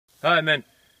All right, man.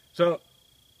 So,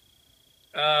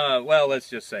 well, let's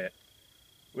just say it.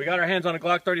 We got our hands on a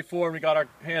Glock 34 and we got our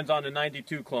hands on a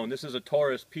 92 clone. This is a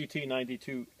Taurus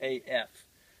PT92AF.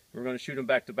 We're going to shoot them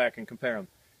back to back and compare them.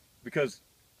 Because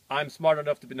I'm smart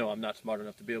enough to be, no, I'm not smart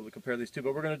enough to be able to compare these two,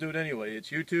 but we're going to do it anyway.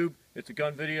 It's YouTube, it's a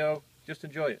gun video, just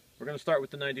enjoy it. We're going to start with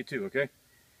the 92, okay?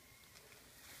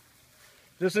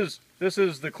 This is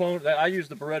the clone, I use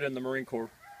the Beretta in the Marine Corps.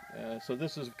 So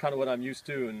this is kind of what I'm used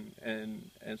to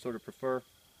and sort of prefer.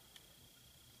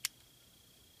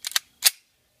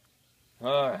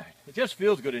 Alright, it just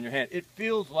feels good in your hand. It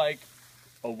feels like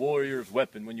a warrior's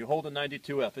weapon when you hold a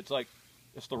 92F. It's like,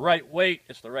 it's the right weight,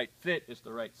 it's the right fit, it's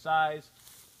the right size.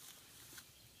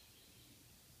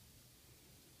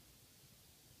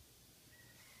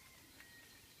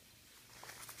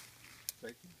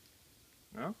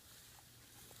 No?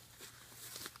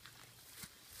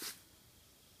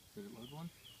 Did it load one?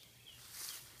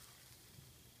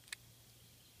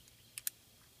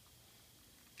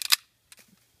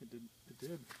 It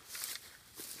did.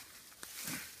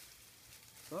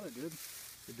 Thought it did.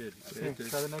 It did. Okay,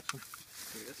 try the next one.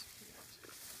 Yes.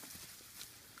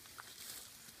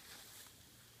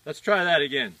 Let's try that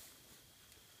again.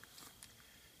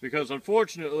 Because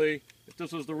unfortunately, if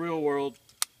this was the real world,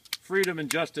 freedom and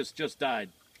justice just died.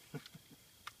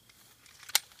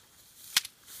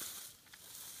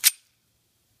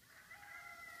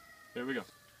 There we go.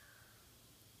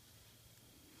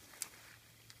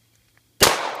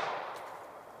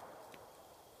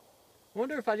 I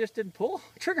wonder if I just didn't pull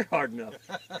trigger hard enough.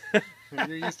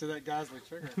 You're used to that Gosling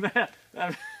trigger.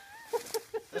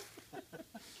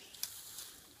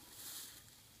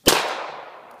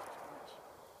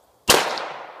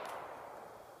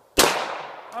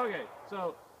 Okay,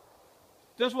 so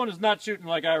this one is not shooting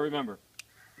like I remember.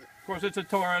 Of course, it's a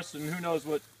Taurus, and who knows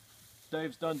what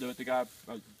Dave's done to it, the guy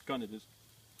gun it is.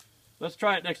 Let's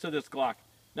try it next to this Glock.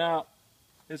 Now,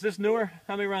 is this newer?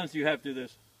 How many rounds do you have through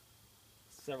this?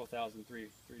 Several thousand, three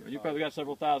You probably got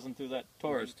several thousand through that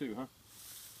Taurus too, huh?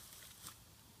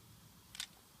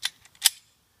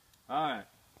 Alright.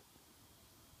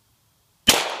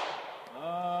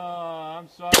 Oh, I'm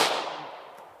sorry.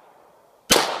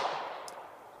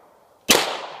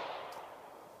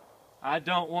 I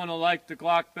don't want to like the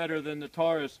Glock better than the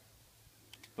Taurus,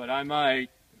 but I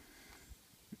might.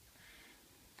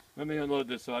 Let me unload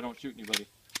this so I don't shoot anybody.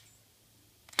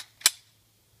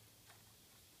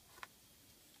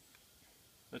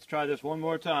 Let's try this one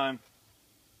more time.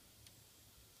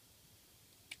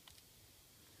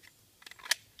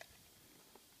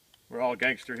 We're all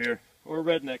gangster here, or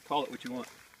redneck, call it what you want.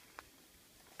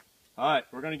 Alright,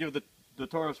 we're going to give the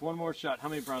Taurus one more shot. How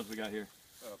many rounds we got here?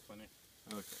 Oh, funny.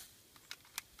 Okay.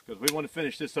 Because we want to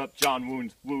finish this up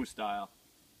John Woo style.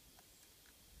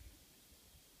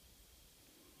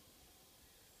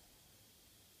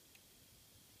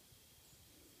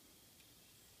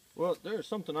 Well, there's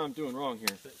something I'm doing wrong here.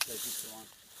 Safety's still on.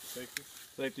 Safety?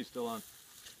 Safety's still on.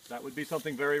 That would be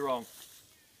something very wrong.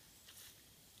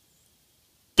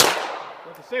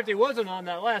 But the safety wasn't on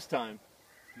that last time.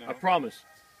 No. I promise.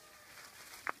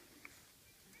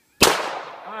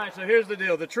 Alright, so here's the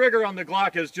deal. The trigger on the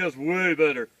Glock is just way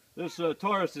better. This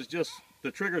Taurus is just, the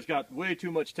trigger's got way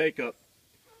too much take-up.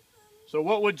 So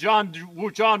what would John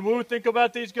Woo think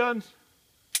about these guns?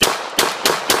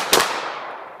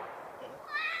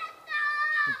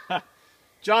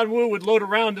 John Woo would load a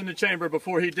round in the chamber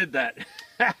before he did that.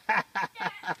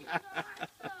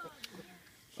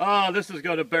 Oh, this is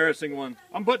an embarrassing one.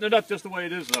 I'm putting it up just the way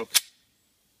it is, though.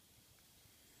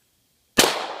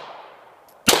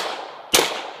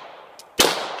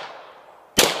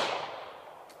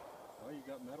 Oh, you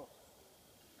got metal.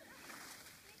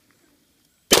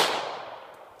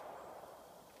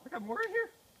 I got more in here?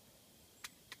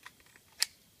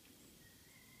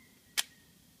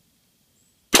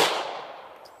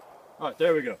 Alright,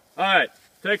 there we go. Alright,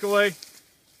 takeaway.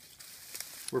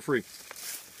 We're free.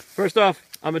 First off,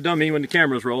 I'm a dummy when the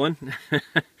camera's rolling.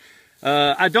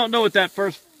 I don't know what that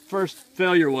first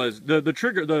failure was. The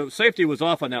trigger, the safety was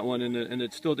off on that one and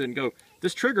it still didn't go.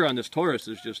 This trigger on this Taurus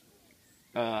is just,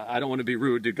 I don't want to be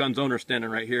rude. The gun's owner's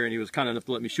standing right here and he was kind enough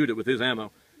to let me shoot it with his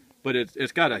ammo. But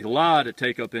it's got a lot of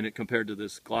take up in it compared to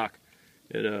this Glock.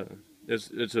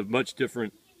 It's a much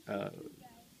different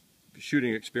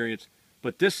shooting experience.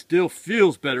 But this still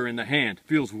feels better in the hand.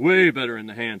 Feels way better in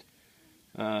the hand.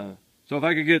 So if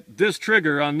I could get this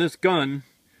trigger on this gun,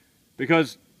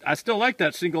 because I still like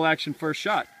that single action first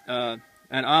shot. And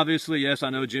obviously, yes, I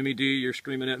know Jimmy D, you're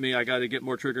screaming at me, I got to get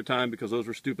more trigger time because those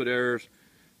were stupid errors.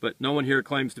 But no one here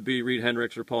claims to be Reed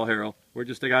Hendricks or Paul Harrell. We're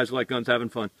just the guys who like guns having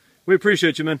fun. We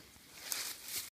appreciate you, man.